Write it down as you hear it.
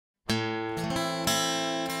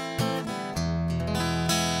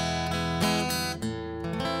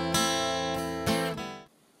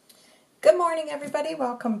morning, everybody.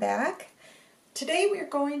 Welcome back. Today we're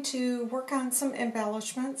going to work on some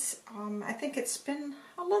embellishments. I think it's been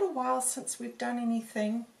a little while since we've done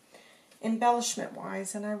anything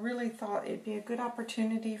embellishment-wise, and I really thought it'd be a good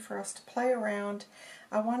opportunity for us to play around.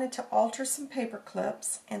 I wanted to alter some paper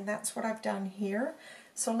clips, and that's what I've done here.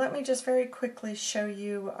 So let me just very quickly show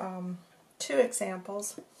you two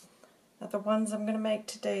examples. Now, the ones I'm going to make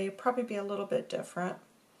today will probably be a little bit different,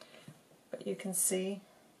 but you can see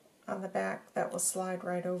on the back that will slide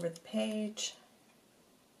right over the page.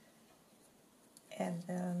 And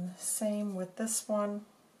then same with this one.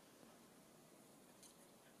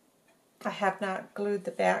 I have not glued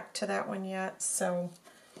the back to that one yet, so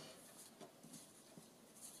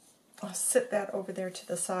I'll sit that over there to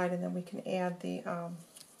the side, and then we can add the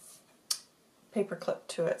paper clip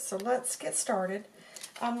to it. So let's get started.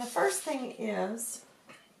 The first thing is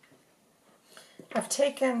I've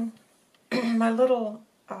taken my little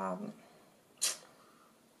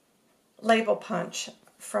label punch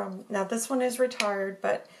from, now this one is retired,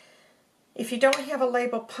 but if you don't have a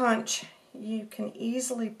label punch, you can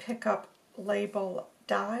easily pick up label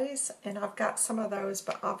dies, and I've got some of those,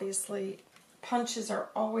 but obviously punches are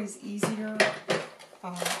always easier.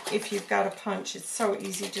 If you've got a punch, it's so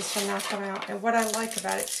easy just to knock them out. And what I like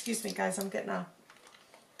about it, excuse me guys, I'm getting a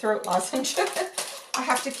throat lozenge. I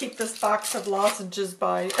have to keep this box of lozenges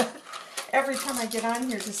by every time I get on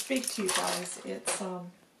here to speak to you guys. It's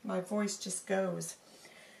my voice just goes.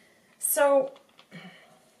 So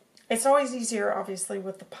it's always easier, obviously,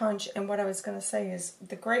 with the punch. And what I was going to say is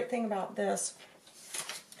the great thing about this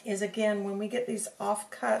is, again, when we get these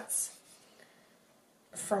offcuts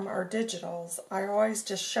from our digitals, I always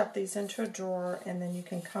just shove these into a drawer, and then you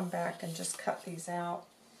can come back and just cut these out.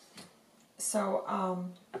 So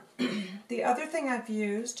the other thing I've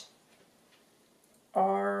used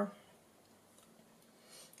are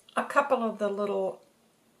a couple of the little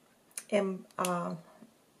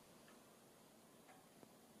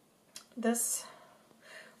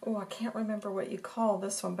I can't remember what you call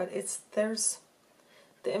this one, but there's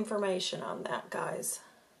the information on that, guys.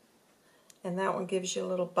 And that one gives you a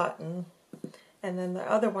little button. And then the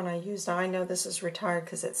other one I used, now I know this is retired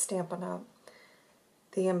because it's Stampin' Up.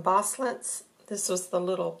 The embosslants, this was the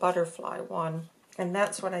little butterfly one, and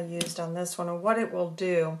that's what I used on this one. And what it will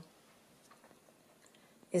do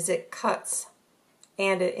is it cuts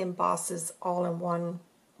and it embosses all in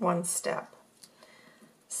one step.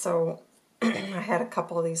 So I had a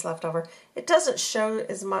couple of these left over. It doesn't show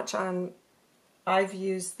as much on, I've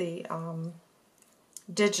used the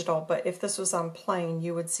digital, but if this was on plain,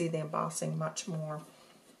 you would see the embossing much more.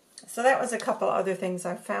 So that was a couple other things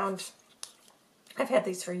I found. I've had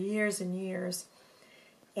these for years and years,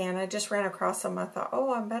 and I just ran across them. I thought,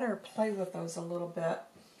 oh, I better play with those a little bit.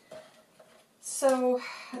 So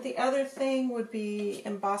the other thing would be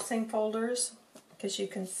embossing folders, because you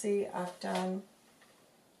can see I've done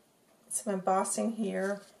some embossing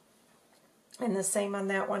here, and the same on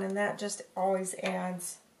that one, and that just always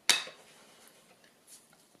adds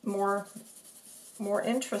more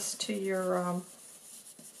interest to your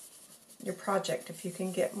project if you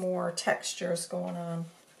can get more textures going on.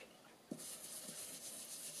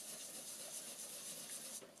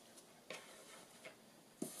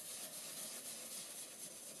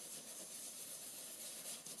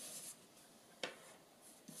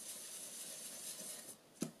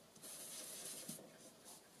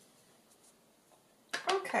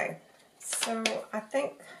 Okay, so I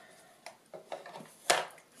think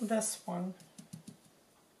this one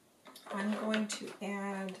I'm going to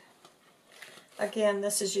add, again,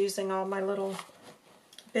 this is using all my little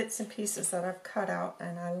bits and pieces that I've cut out,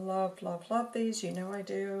 and I love, love, love these. You know I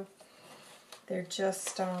do. They're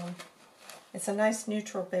just, it's a nice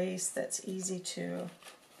neutral base that's easy to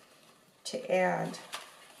add.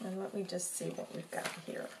 And let me just see what we've got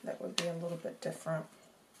here that would be a little bit different.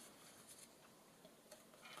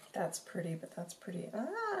 That's pretty, but that's pretty,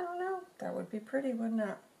 I don't know. That would be pretty, wouldn't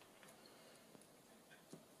it?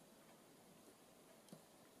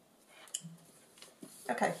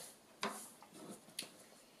 Okay.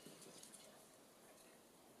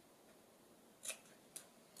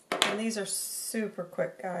 And these are super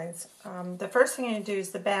quick, guys. The first thing you do is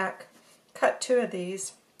the back. Cut two of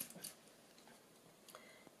these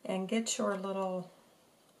and get your little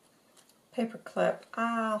paper clip.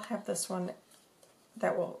 I'll have this one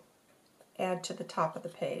that will add to the top of the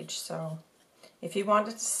page. So if you want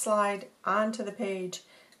it to slide onto the page,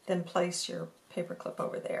 then place your paper clip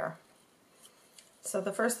over there. So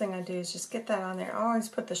the first thing I do is just get that on there. I always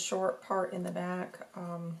put the short part in the back.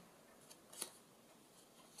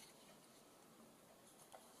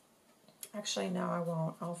 Actually, no, I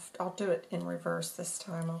won't. I'll do it in reverse this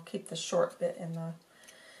time. I'll keep the short bit in the...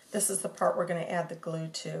 This is the part we're going to add the glue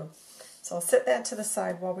to. So I'll set that to the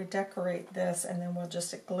side while we decorate this, and then we'll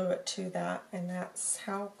just glue it to that, and that's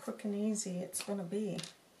how quick and easy it's going to be.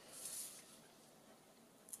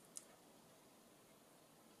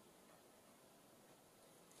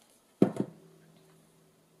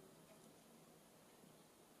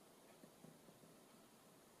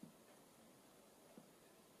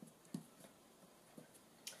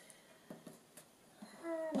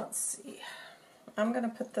 Let's see. I'm going to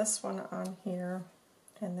put this one on here,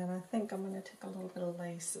 and then I think I'm going to take a little bit of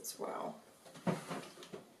lace as well.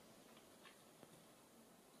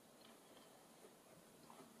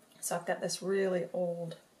 So I've got this really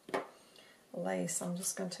old lace. I'm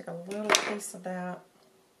just going to take a little piece of that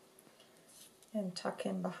and tuck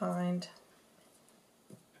in behind.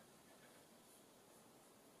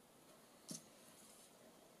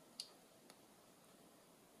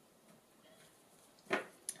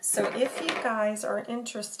 So if you guys are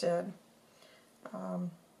interested,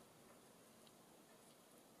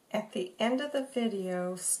 at the end of the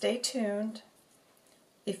video, stay tuned.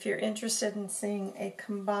 If you're interested in seeing a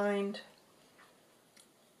combined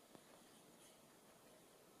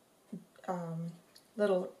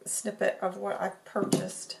little snippet of what I've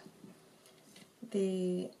purchased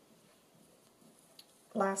the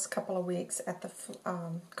last couple of weeks at the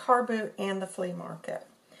car boot and the flea market.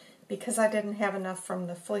 Because I didn't have enough from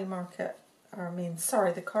the flea market,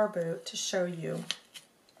 the car boot to show you,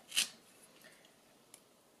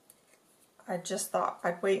 I just thought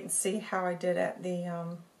I'd wait and see how I did at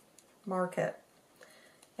the market.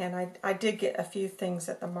 And I did get a few things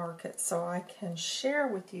at the market, so I can share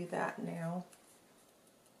with you that now.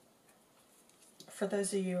 For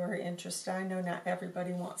those of you who are interested, I know not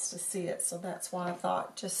everybody wants to see it, so that's why I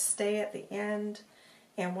thought just stay at the end.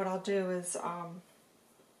 And what I'll do is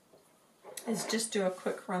just do a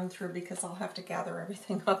quick run through, because I'll have to gather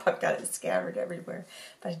everything up. I've got it scattered everywhere.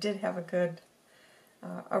 But I did have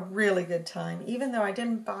a really good time. Even though I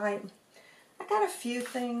didn't buy, I got a few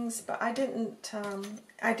things, but I didn't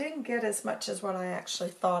get as much as what I actually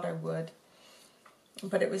thought I would.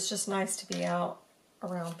 But it was just nice to be out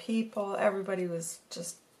around people. Everybody was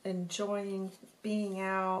just enjoying being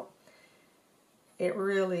out. It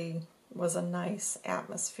really was a nice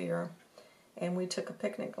atmosphere. And we took a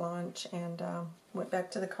picnic lunch and went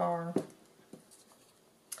back to the car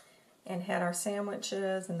and had our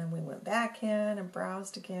sandwiches, and then we went back in and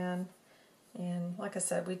browsed again. And like I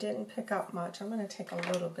said, we didn't pick up much. I'm going to take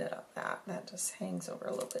a little bit of that. That just hangs over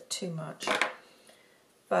a little bit too much.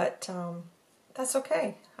 But that's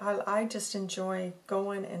okay. I just enjoy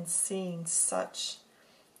going and seeing such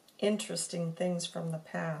interesting things from the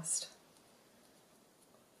past.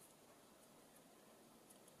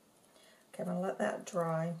 Okay, I'm going to let that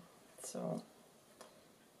dry, so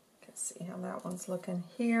you can see how that one's looking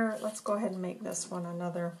here. Let's go ahead and make this one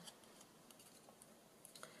another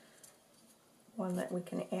one that we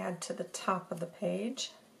can add to the top of the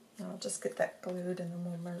page. I'll just get that glued, and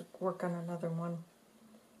then we'll work on another one.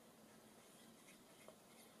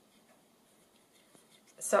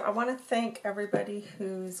 So I want to thank everybody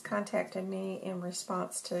who's contacted me in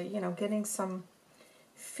response to, getting some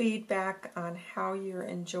feedback on how you're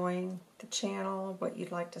enjoying the channel, what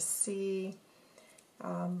you'd like to see.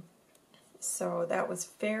 So that was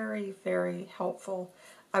very, very helpful.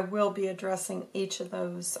 I will be addressing each of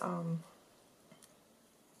those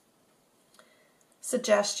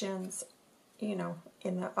suggestions, in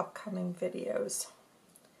the upcoming videos,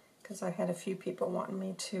 because I had a few people wanting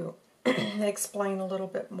me to explain a little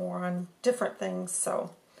bit more on different things,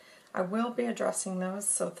 so I will be addressing those.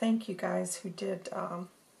 So thank you guys who did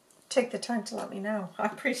take the time to let me know. I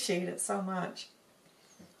appreciate it so much.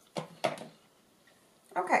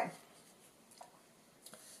 Okay.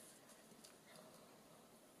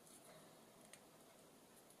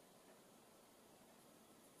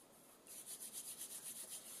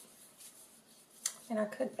 And I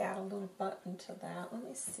could add a little button to that. Let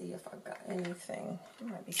me see if I've got anything. It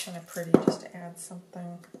might be kind of pretty just to add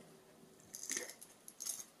something.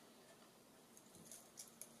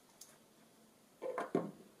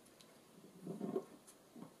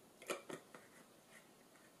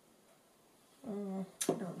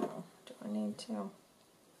 I don't know. Do I need to?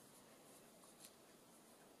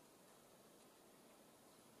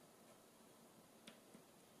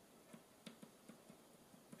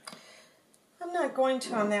 I'm not going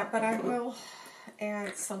to on that, but I will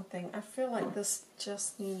add something. I feel like this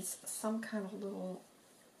just needs some kind of little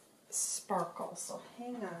sparkle, so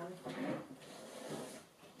hang on.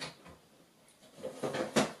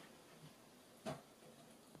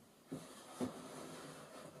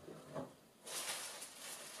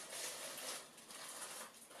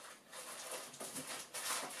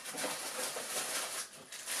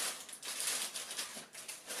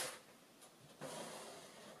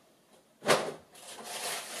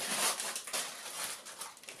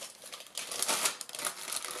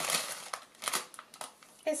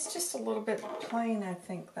 it's just a little bit plain, I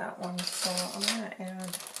think, that one. So I'm going to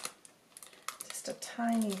add just a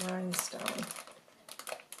tiny rhinestone.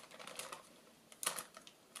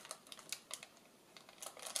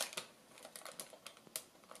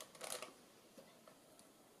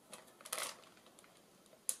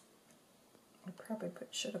 I probably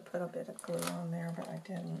should have put a bit of glue on there, but I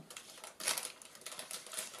didn't.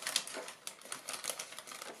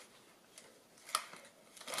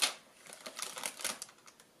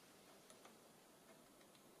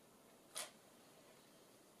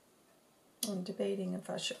 I'm debating if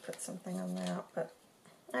I should put something on that, but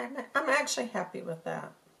I'm actually happy with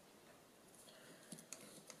that.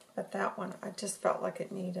 But that one, I just felt like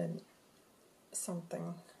it needed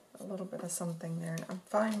something, a little bit of something there. And I'm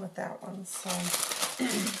fine with that one. So,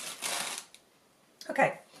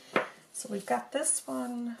 okay, so we've got this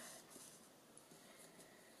one.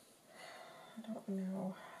 I don't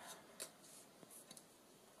know.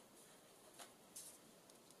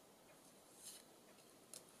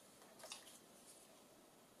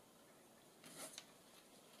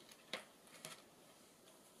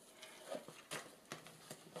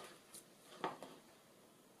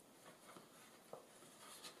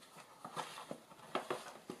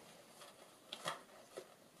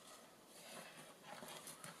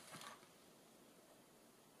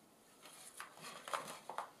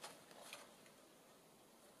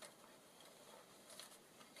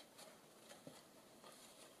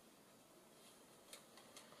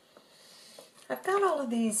 I've got all of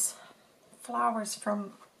these flowers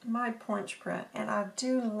from my punch print, and I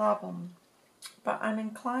do love them, but I'm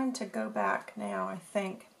inclined to go back now, I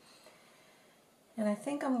think, and I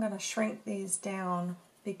think I'm going to shrink these down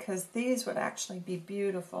because these would actually be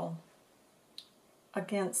beautiful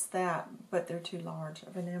against that, but they're too large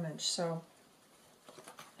of an image. So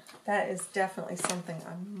that is definitely something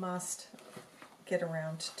I must get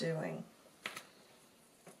around to doing.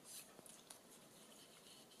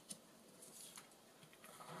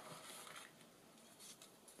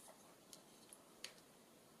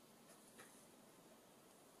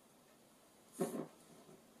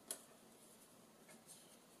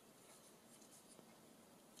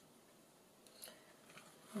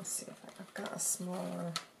 Let's see if I've got a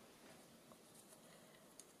smaller.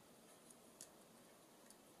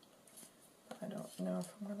 I don't know if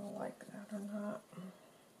I'm going to like that or not.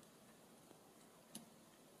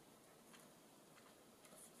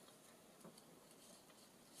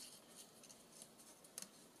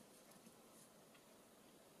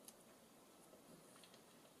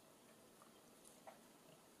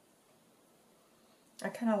 I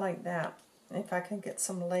kind of like that. If I can get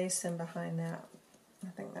some lace in behind that, I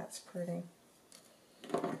think that's pretty.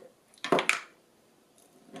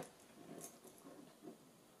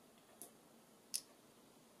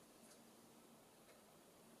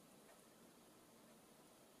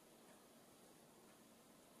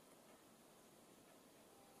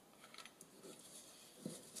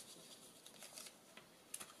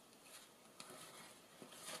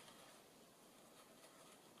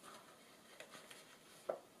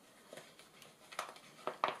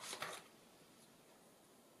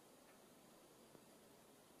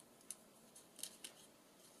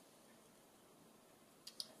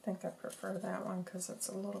 I think I prefer that one because it's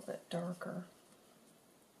a little bit darker.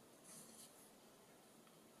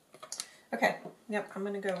 Okay, yep, I'm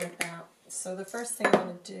going to go with that. So the first thing I'm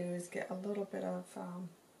going to do is get a little bit of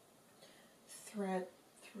thread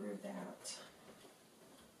through that.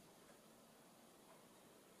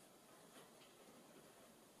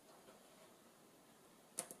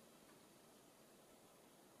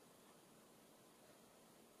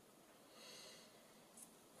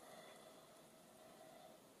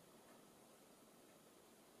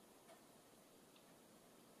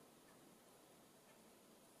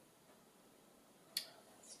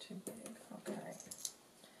 Too big. Okay.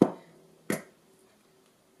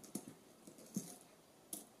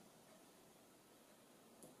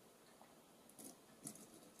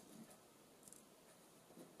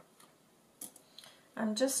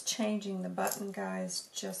 I'm just changing the button, guys,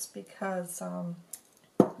 just because and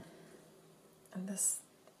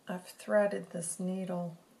I've threaded this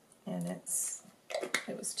needle and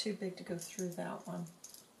it was too big to go through that one.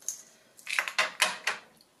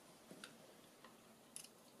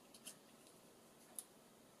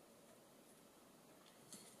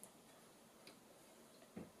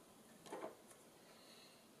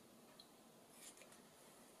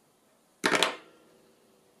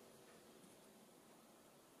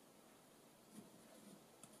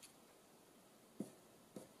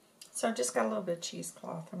 So I just got a little bit of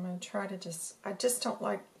cheesecloth. I'm going to try to I just don't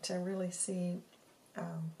like to really see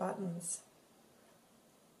buttons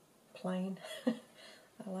plain. I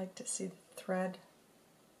like to see the thread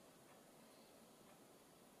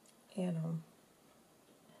in them.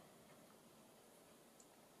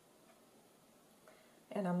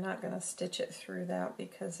 And I'm not going to stitch it through that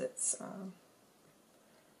because it's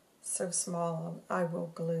so small. I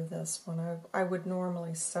will glue this one. I would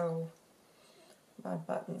normally sew my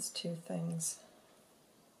buttons to things.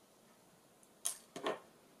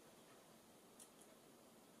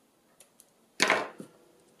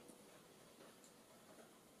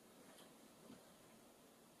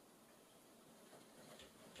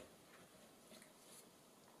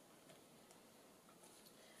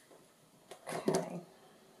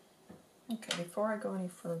 Okay, before I go any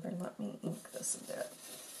further, let me ink this a bit.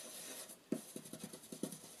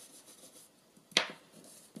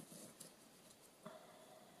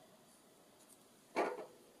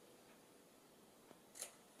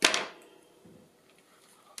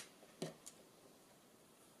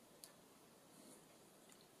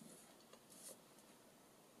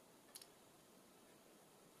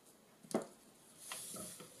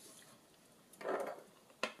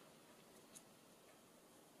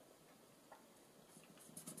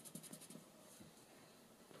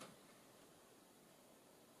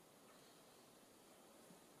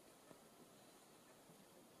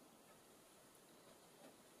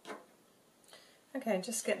 Okay,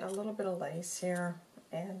 just getting a little bit of lace here,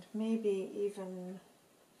 and maybe even,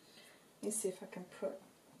 let me see if I can put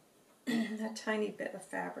a tiny bit of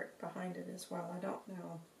fabric behind it as well. I don't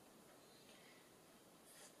know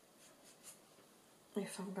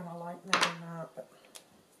if I'm going to like that or not, but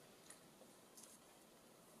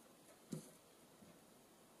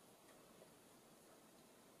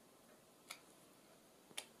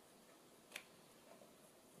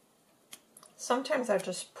sometimes I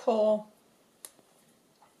just pull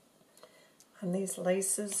on these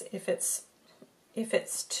laces if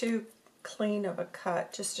it's too clean of a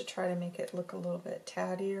cut, just to try to make it look a little bit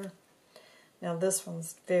tattier. Now this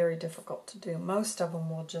one's very difficult to do. Most of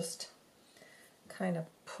them will just kind of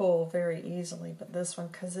pull very easily, but this one,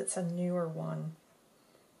 because it's a newer one,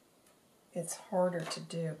 it's harder to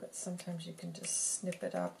do, but sometimes you can just snip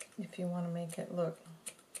it up if you want to make it look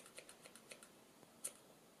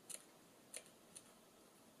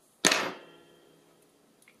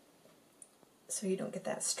so you don't get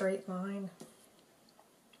that straight line.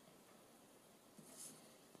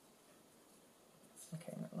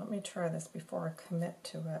 Okay, let me try this before I commit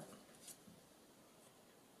to it.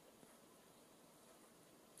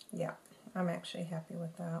 Yeah, I'm actually happy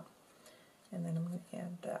with that. And then I'm going to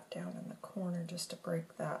add that down in the corner just to break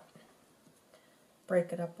it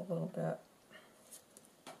up a little bit.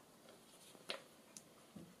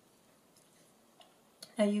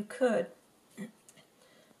 Now you could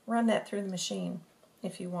run that through the machine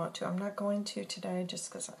if you want to. I'm not going to today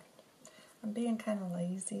just because I'm being kind of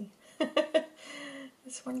lazy.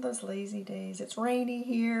 It's one of those lazy days. It's rainy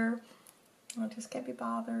here. I just can't be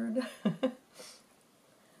bothered.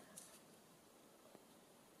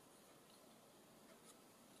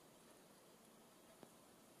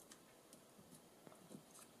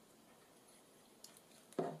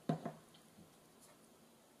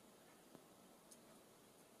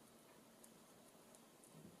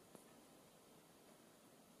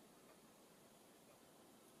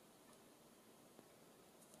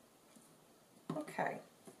 Okay,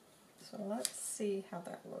 so let's see how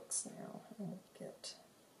that looks now. We'll get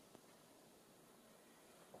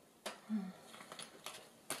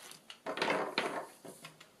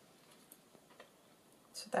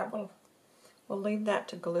so that we'll leave that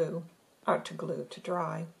to glue, or to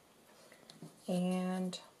dry,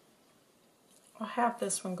 and I'll have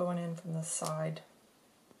this one going in from the side.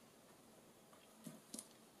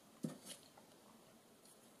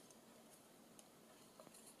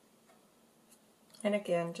 And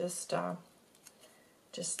again, just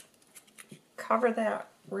cover that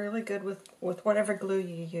really good with whatever glue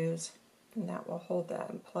you use, and that will hold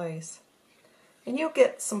that in place. And you'll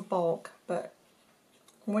get some bulk, but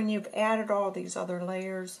when you've added all these other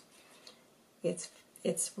layers, it's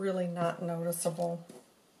really not noticeable.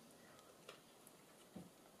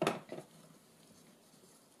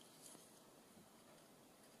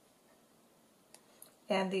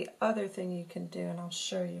 And the other thing you can do, and I'll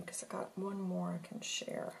show you because I got one more I can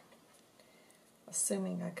share,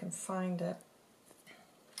 assuming I can find it.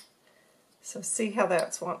 So see how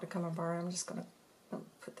that's wanting to come apart. I'm just going to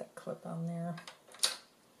put that clip on there.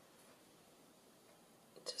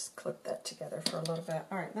 Just clip that together for a little bit.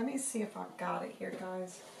 All right, let me see if I've got it here,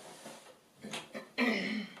 guys.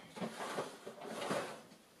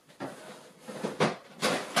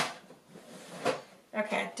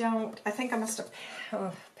 Okay, I don't, I think I must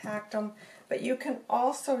have packed them, but you can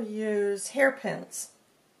also use hairpins.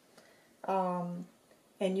 And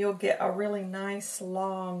you'll get a really nice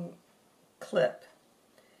long clip.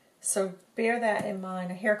 So bear that in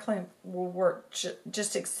mind. A hair clip will work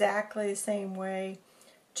just exactly the same way.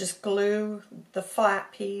 Just glue the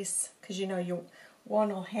flat piece, because you know one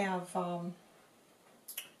will have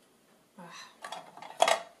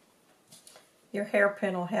your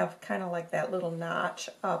hairpin will have kind of like that little notch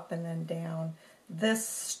up and then down. This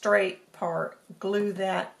straight part, glue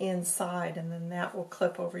that inside, and then that will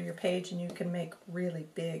clip over your page, and you can make really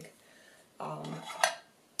big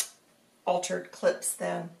altered clips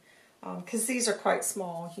then. Because these are quite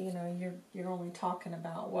small, you know, you're only talking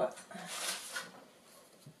about what?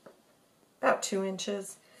 About 2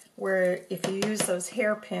 inches. Where if you use those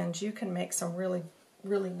hairpins, you can make some really,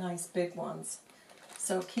 really nice big ones.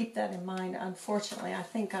 So keep that in mind. Unfortunately, I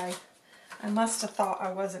think I must have thought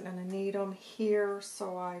I wasn't going to need them here,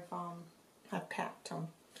 so I've packed them.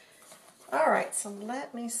 All right, so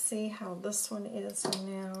let me see how this one is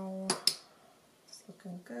now. It's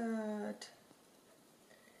looking good.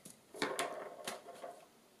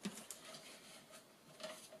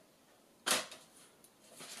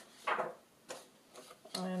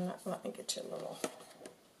 And let me get you a little,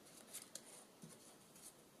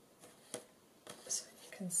 so you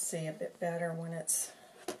can see a bit better when it's.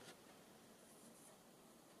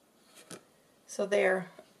 So there's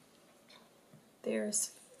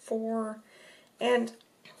 4, and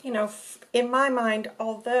you know, in my mind,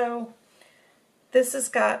 although this has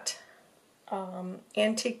got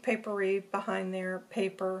antique papery behind there,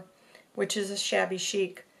 paper, which is a shabby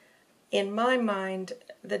chic. In my mind,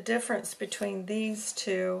 the difference between these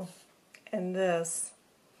two and this,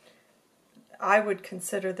 I would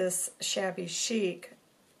consider this shabby chic,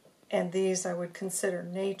 and these I would consider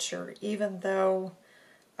nature, even though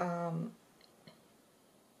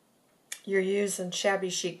you're using shabby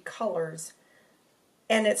chic colors.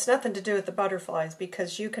 And it's nothing to do with the butterflies,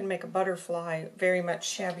 because you can make a butterfly very much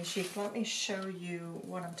shabby chic. Let me show you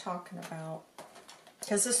what I'm talking about,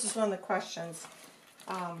 because this is one of the questions,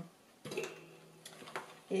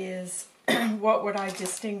 is what would I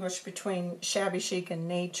distinguish between shabby chic and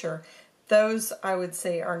nature? Those, I would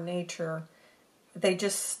say, are nature. They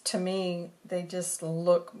just, to me, they just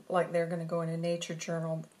look like they're going to go in a nature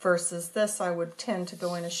journal, versus this I would tend to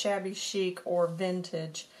go in a shabby chic or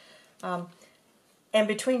vintage. And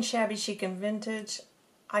between shabby chic and vintage,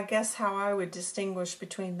 I guess how I would distinguish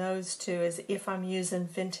between those two is if I'm using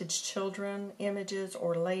vintage children images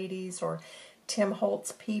or ladies or Tim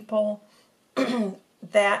Holtz people,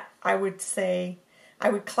 that I would say, I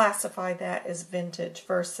would classify that as vintage,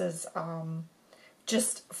 versus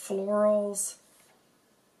just florals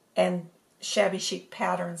and shabby chic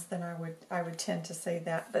patterns, then I would tend to say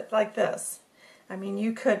that. But like this, I mean,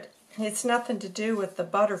 you could, it's nothing to do with the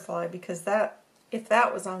butterfly, because that, if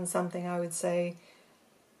that was on something, I would say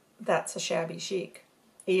that's a shabby chic,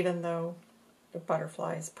 even though the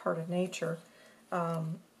butterfly is part of nature.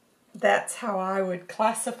 That's how I would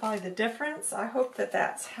classify the difference. I hope that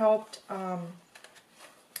that's helped. And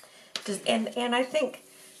I think,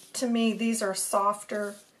 to me, these are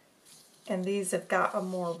softer, and these have got a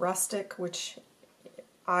more rustic, which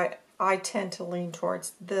I tend to lean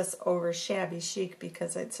towards this over shabby chic,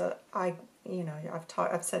 because it's I've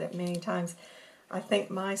said it many times. I think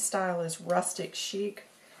my style is rustic chic,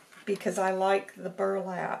 because I like the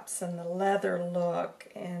burlaps and the leather look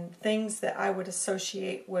and things that I would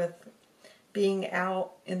associate with being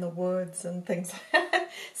out in the woods and things.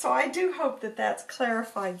 So I do hope that that's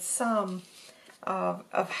clarified some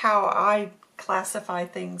of how I classify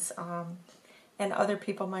things, and other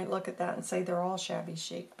people might look at that and say they're all shabby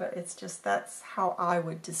chic, but it's just, that's how I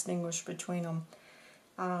would distinguish between them.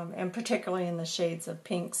 And particularly in the shades of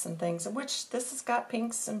pinks and things, which this has got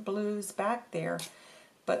pinks and blues back there.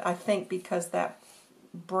 But I think because that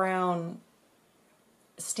brown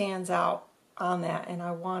stands out on that, and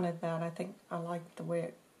I wanted that, I think I liked the way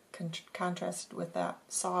it contrasted with that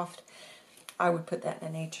soft, I would put that in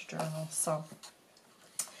a nature journal. So,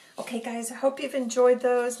 okay guys, I hope you've enjoyed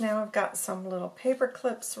those. Now I've got some little paper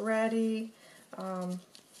clips ready.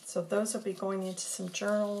 So those will be going into some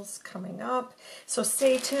journals coming up. So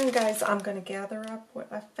stay tuned, guys. I'm going to gather up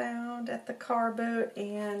what I found at the car boot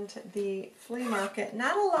and the flea market.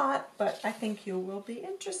 Not a lot, but I think you will be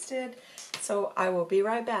interested. So I will be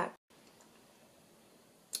right back.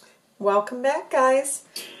 Welcome back, guys.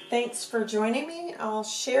 Thanks for joining me. I'll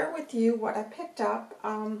share with you what I picked up.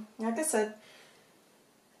 Like I said,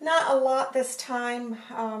 not a lot this time.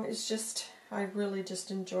 It's just, I really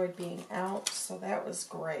just enjoyed being out, so that was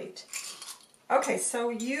great. Okay, so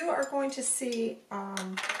you are going to see,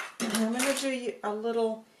 I'm going to do a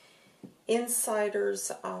little insider's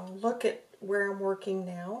look at where I'm working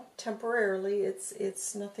now. Temporarily,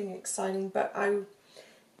 it's nothing exciting, but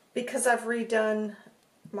because I've redone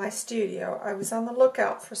my studio, I was on the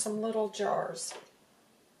lookout for some little jars.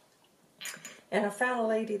 And I found a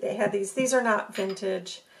lady that had these. These are not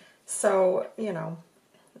vintage, so, you know,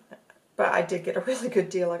 but I did get a really good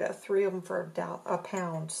deal. I got 3 of them for a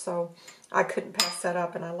pound, so I couldn't pass that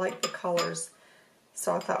up, and I like the colors.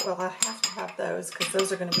 So I thought, well, I have to have those because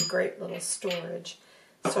those are going to be great little storage.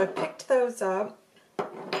 So I picked those up. I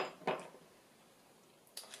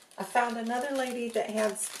found another lady that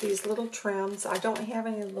has these little trims. I don't have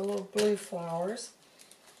any little blue flowers.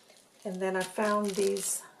 And then I found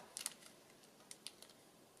these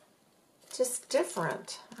just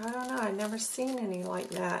different. I don't know. I've never seen any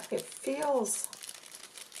like that. It feels,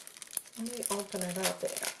 let me open it up.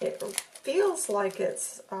 It feels like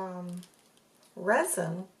it's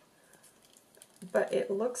resin, but it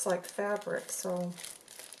looks like fabric. So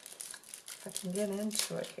if I can get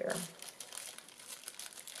into it here.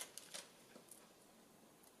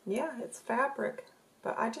 Yeah, it's fabric,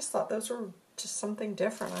 but I just thought those were just something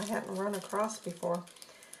different I hadn't run across before.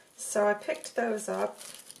 So I picked those up,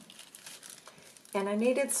 and I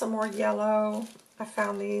needed some more yellow. I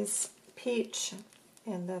found these peach,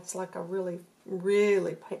 and that's like a really,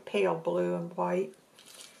 really pale blue and white.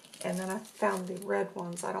 And then I found the red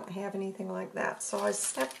ones. I don't have anything like that, so I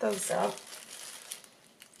snapped those up.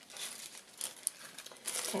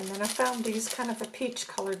 And then I found these kind of a peach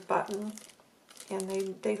colored button.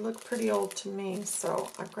 And they look pretty old to me, so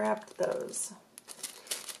I grabbed those.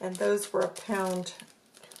 And those were a pound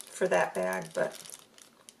for that bag, but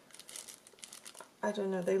I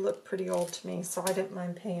don't know, they look pretty old to me, so I didn't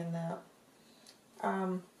mind paying that.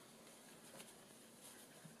 I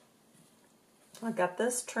got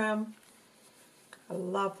this trim. I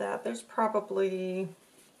love that. There's probably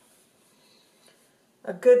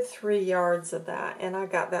a good 3 yards of that, and I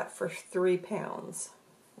got that for 3 pounds.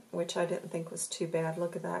 Which I didn't think was too bad.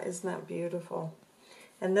 Look at that. Isn't that beautiful?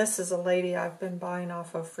 And this is a lady I've been buying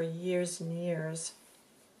off of for years and years.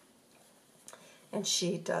 And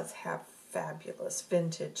she does have fabulous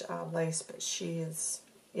vintage lace, but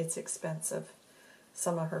it's expensive.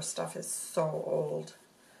 Some of her stuff is so old.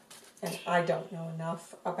 And I don't know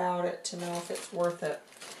enough about it to know if it's worth it.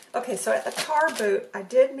 Okay, so at the car boot, I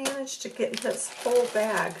did manage to get this whole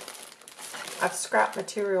bag of scrap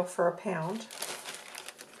material for a pound.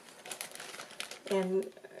 And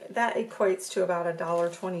that equates to about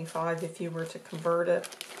 $1.25 if you were to convert it.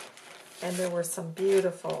 And there were some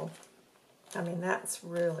beautiful, I mean, that's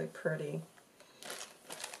really pretty.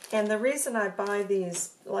 And the reason I buy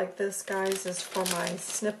these like this, guys, is for my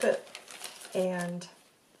snippet. And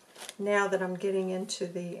now that I'm getting into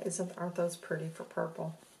aren't those pretty for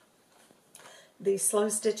purple? The slow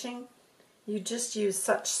stitching, you just use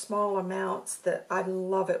such small amounts that I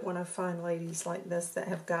love it when I find ladies like this that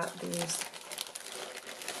have got these.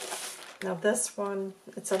 Now this one,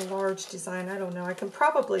 it's a large design. I don't know. I can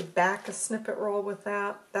probably back a snippet roll with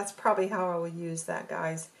that. That's probably how I will use that,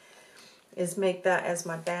 guys, is make that as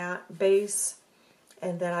my base.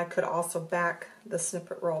 And then I could also back the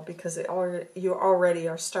snippet roll because you already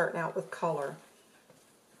are starting out with color.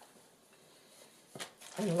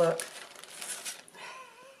 And look,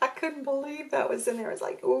 I couldn't believe that was in there. I was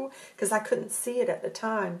like, ooh, because I couldn't see it at the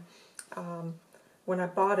time. When I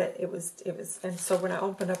bought it, it was, and so when I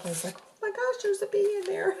opened up, I was like, oh my gosh, there's a bee in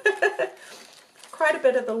there. Quite a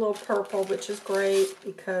bit of the little purple, which is great,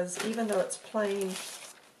 because even though it's plain,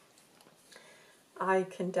 I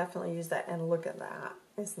can definitely use that. And look at that.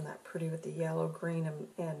 Isn't that pretty with the yellow, green,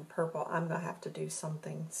 and purple? I'm going to have to do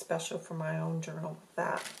something special for my own journal with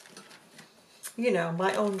that. You know,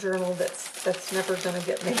 my own journal that's never going to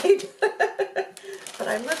get made. But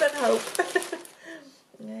I live in hope.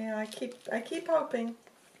 Yeah, I keep hoping.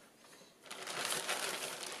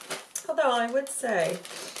 Although I would say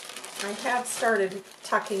I have started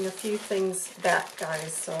tucking a few things back,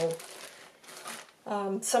 guys. So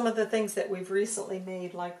some of the things that we've recently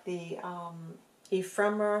made, like the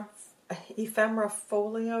ephemera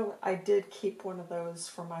folio, I did keep one of those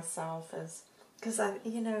for myself, because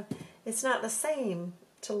it's not the same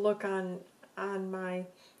to look on my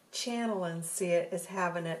channel and see it as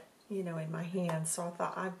having it, in my hand. So I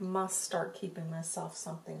thought I must start keeping myself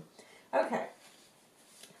something. Okay.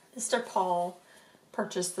 Mr. Paul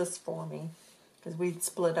purchased this for me because we'd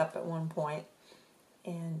split up at one point.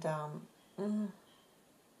 And I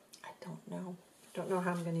don't know. Don't know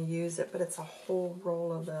how I'm going to use it, but it's a whole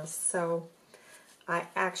roll of this. So I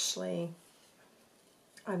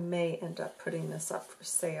I may end up putting this up for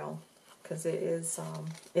sale because it is,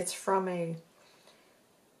 it's from a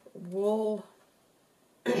wool,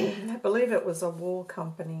 I believe it was a wool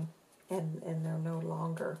company, and they're no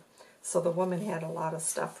longer. So the woman had a lot of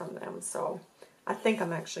stuff from them, so I think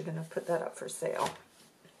I'm actually going to put that up for sale.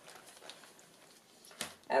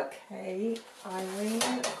 Okay, I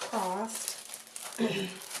ran across, let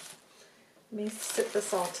me sit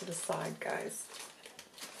this all to the side, guys.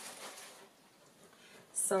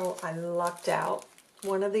 So I lucked out.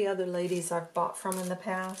 One of the other ladies I've bought from in the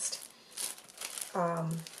past,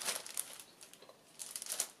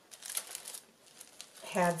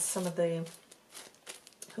 had some of the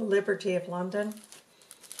Liberty of London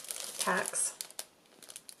packs,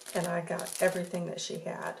 and I got everything that she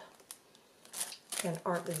had. And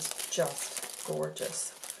aren't these just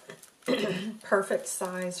gorgeous? Perfect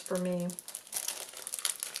size for me,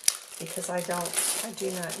 because I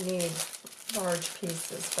do not need large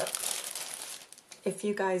pieces. But if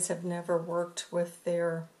you guys have never worked with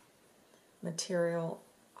their material,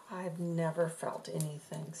 I've never felt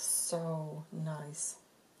anything so nice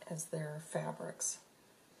as their fabrics.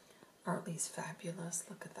 Aren't these fabulous?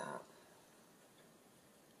 Look at that.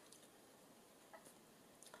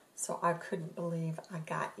 So I couldn't believe I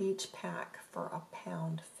got each pack for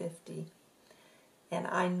 £1.50. And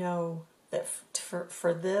I know that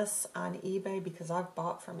for this on eBay, because I've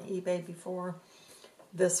bought from eBay before,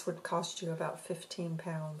 this would cost you about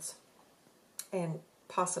 £15 and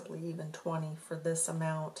possibly even 20 for this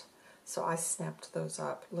amount. So I snapped those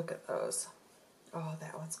up. Look at those. Oh,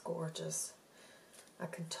 that one's gorgeous. I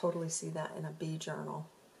can totally see that in a bee journal.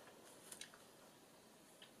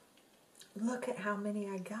 Look at how many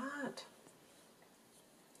I got.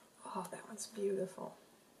 Oh, that one's beautiful.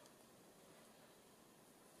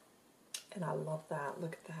 And I love that.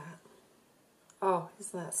 Look at that. Oh,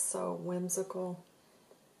 isn't that so whimsical?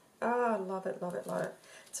 Oh, I love it, love it, love it.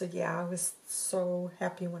 So yeah, I was so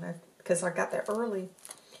happy when because I got there early.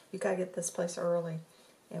 You gotta get this place early.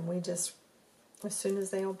 And we just, as soon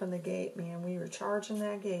as they opened the gate, man, we were charging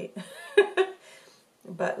that gate.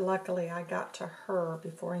 But luckily I got to her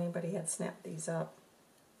before anybody had snapped these up.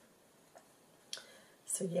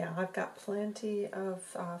 So yeah, I've got plenty of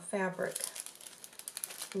fabric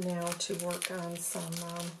now to work on some,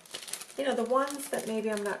 you know, the ones that maybe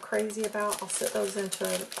I'm not crazy about, I'll set those into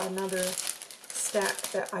another stack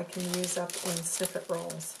that I can use up in snippet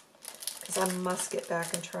rolls. Because I must get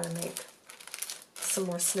back and try to make some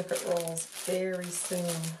more snippet rolls very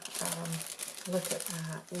soon. Look at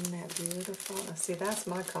that. Isn't that beautiful? Now, see, that's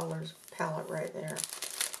my colors palette right there.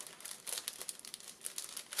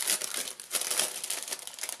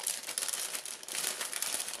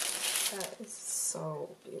 That is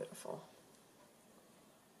so beautiful.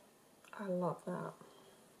 I love that.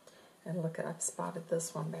 And look at, I've spotted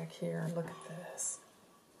this one back here. Look at this.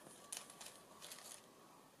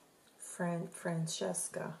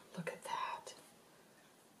 Francesca. Look at that.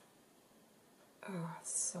 Oh,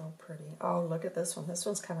 it's so pretty. Oh, look at this one. This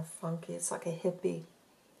one's kind of funky. It's like a hippie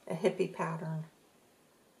pattern.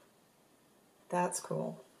 That's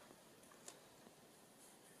cool.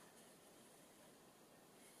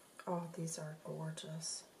 Oh, these are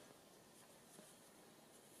gorgeous.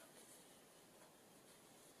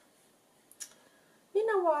 You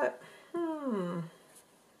know what?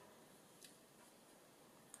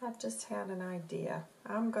 I've just had an idea.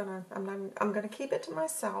 I'm gonna keep it to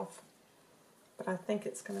myself, but I think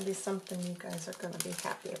it's gonna be something you guys are gonna be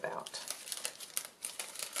happy about.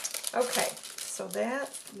 Okay, so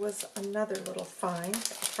that was another little find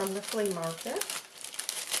from the flea market.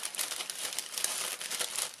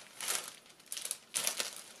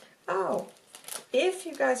 Oh, if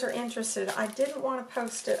you guys are interested, I didn't want to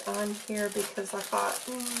post it on here because I thought,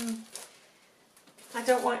 I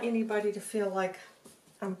don't want anybody to feel like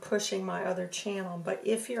I'm pushing my other channel. But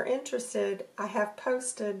if you're interested, I have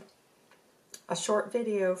posted a short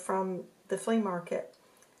video from the flea market.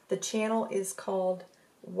 The channel is called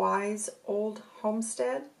Wise Old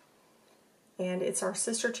Homestead, and it's our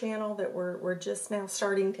sister channel that we're just now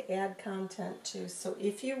starting to add content to. So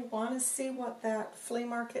if you want to see what that flea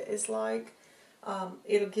market is like,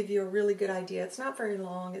 it'll give you a really good idea. It's not very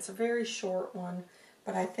long. It's a very short one,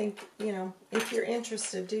 but I think, you know, if you're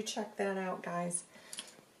interested, do check that out, guys.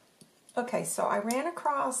 Okay, so I ran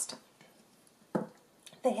across,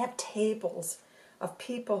 they have tables of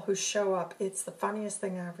people who show up. It's the funniest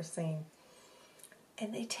thing I've ever seen.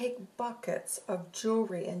 And they take buckets of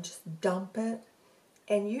jewelry and just dump it.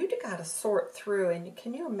 And you got to sort through. And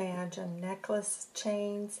can you imagine necklace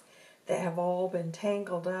chains that have all been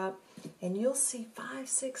tangled up? And you'll see 5,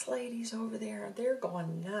 6 ladies over there. And they're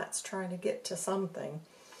going nuts trying to get to something.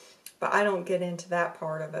 But I don't get into that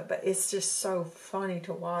part of it. But it's just so funny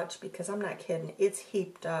to watch because I'm not kidding. It's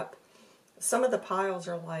heaped up. Some of the piles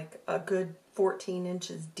are like a good 14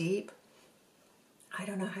 inches deep. I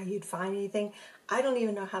don't know how you'd find anything. I don't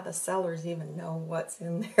even know how the sellers even know what's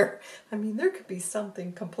in there. I mean, there could be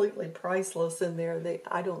something completely priceless in there.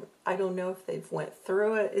 I don't know if they've went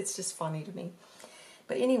through it. It's just funny to me.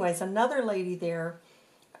 But anyways, another lady there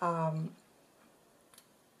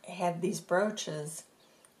had these brooches,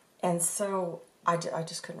 and so I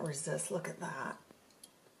just couldn't resist. Look at that.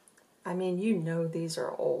 I mean, you know these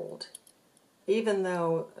are old. Even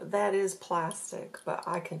though that is plastic, but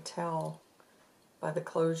I can tell by the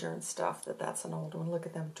closure and stuff that that's an old one. Look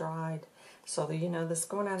at them dried. So, you know, this is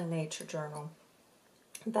going out of Nature Journal.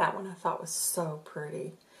 That one I thought was so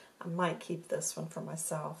pretty. I might keep this one for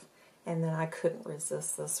myself. And then I couldn't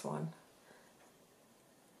resist this one.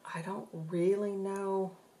 I don't really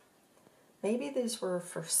know. Maybe these were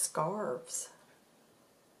for scarves.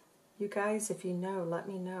 You guys, if you know, let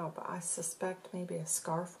me know. But I suspect maybe a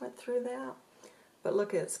scarf went through that. But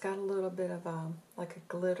look, it's got a little bit of like a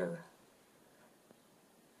glitter.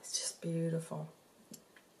 It's just beautiful.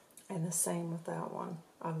 And the same with that one.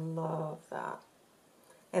 I love that.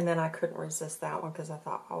 And then I couldn't resist that one because I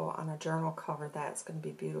thought, oh, on a journal cover, that's going to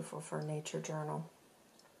be beautiful for a nature journal.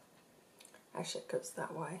 Actually, it goes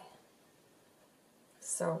that way.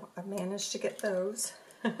 So I managed to get those.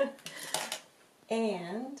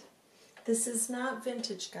 And this is not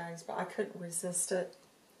vintage, guys, but I couldn't resist it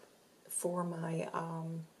for my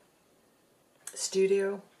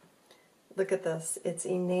studio. Look at this. It's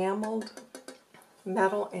enameled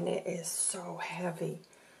metal, and it is so heavy.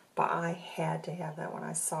 But I had to have that when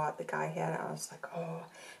I saw it. The guy had it. I was like, oh.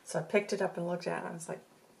 So I picked it up and looked at it, and I was like,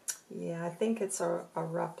 yeah, I think it's a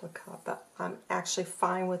replica. But I'm actually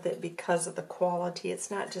fine with it because of the quality. It's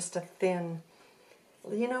not just a thin,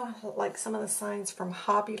 you know, like some of the signs from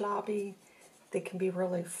Hobby Lobby. They can be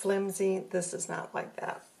really flimsy. This is not like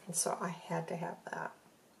that. And so I had to have that.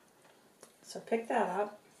 So pick that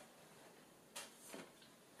up.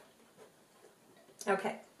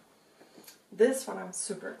 Okay. This one I'm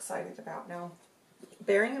super excited about now.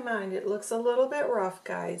 Bearing in mind it looks a little bit rough,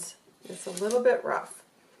 guys. It's a little bit rough.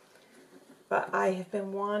 But I have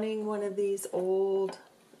been wanting one of these old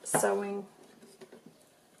sewing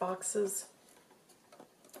boxes.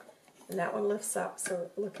 And that one lifts up, so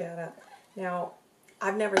look at it. Now,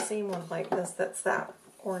 I've never seen one like this that's that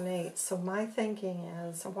ornate. So my thinking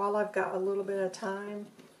is, while I've got a little bit of time,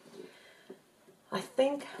 I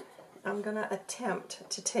think I'm going to attempt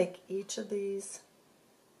to take each of these.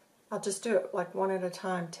 I'll just do it like one at a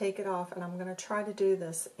time, take it off, and I'm going to try to do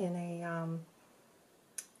this in a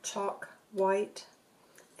chalk white,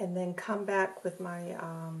 and then come back with my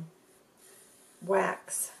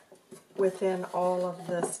wax within all of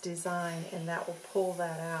this design, and that will pull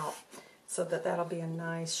that out so that that'll be a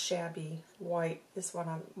nice shabby white is what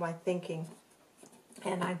my thinking.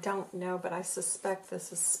 And I don't know, but I suspect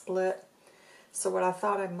this is split. So what I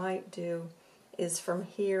thought I might do is from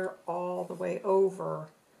here all the way over,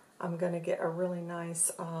 I'm going to get a really nice,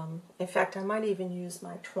 in fact I might even use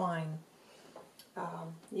my twine,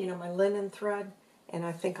 you know, my linen thread, and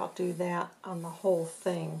I think I'll do that on the whole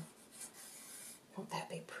thing. Won't that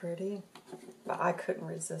be pretty? But I couldn't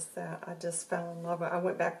resist that. I just fell in love with it. I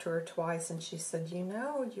went back to her twice and she said, you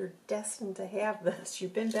know, you're destined to have this.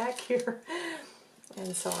 You've been back here.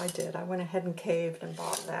 And so I did. I went ahead and caved and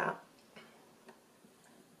bought that.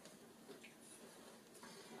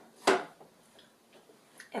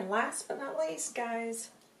 And last but not least, guys,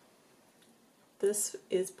 this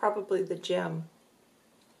is probably the gem.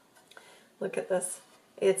 Look at this.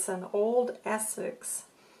 It's an old Essex.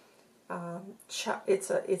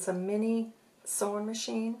 It's a mini sewing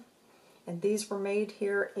machine, and these were made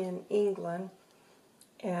here in England.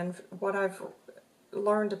 And what I've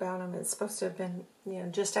learned about them, it's supposed to have been, you know,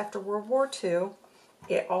 just after World War II.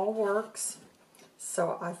 It all works.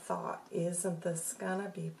 So I thought, isn't this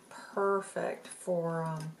gonna be perfect for?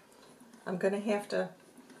 I'm gonna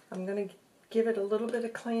give it a little bit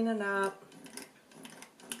of cleaning up.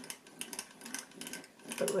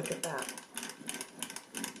 But look at that.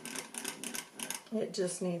 It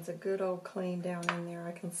just needs a good old clean down in there,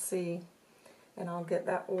 I can see. And I'll get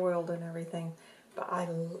that oiled and everything. But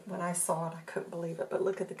when I saw it, I couldn't believe it. But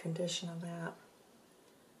look at the condition of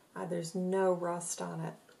that. There's no rust on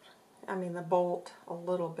it. I mean, the bolt, a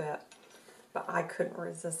little bit. But I couldn't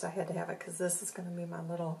resist. I had to have it because this is going to be my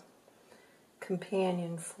little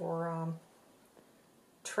companion for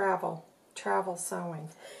travel sewing.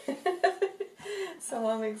 So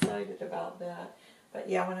I'm excited about that. But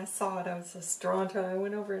yeah, when I saw it, I was just drawn to it. I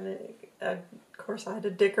went over and of course I had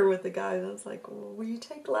to dicker with the guy. I was like, well, will you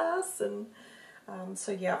take less? And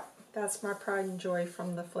so yeah, that's my pride and joy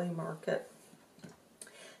from the flea market.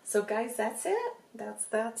 So guys, that's it.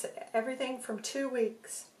 That's everything from 2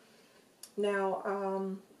 weeks.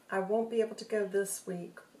 Now, I won't be able to go this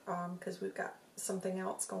week because we've got something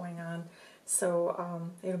else going on.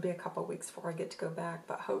 So it'll be a couple weeks before I get to go back,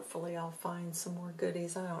 but hopefully I'll find some more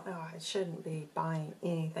goodies. I don't know. I shouldn't be buying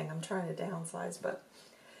anything. I'm trying to downsize, but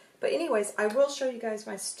anyways, I will show you guys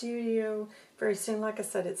my studio very soon. Like I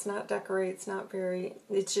said, it's not decorate. It's not very.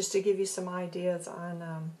 It's just to give you some ideas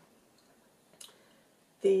on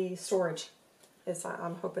the storage.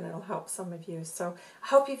 I'm hoping it'll help some of you. So I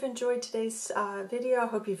hope you've enjoyed today's video. I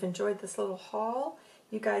hope you've enjoyed this little haul.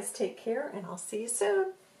 You guys take care, and I'll see you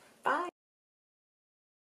soon. Bye.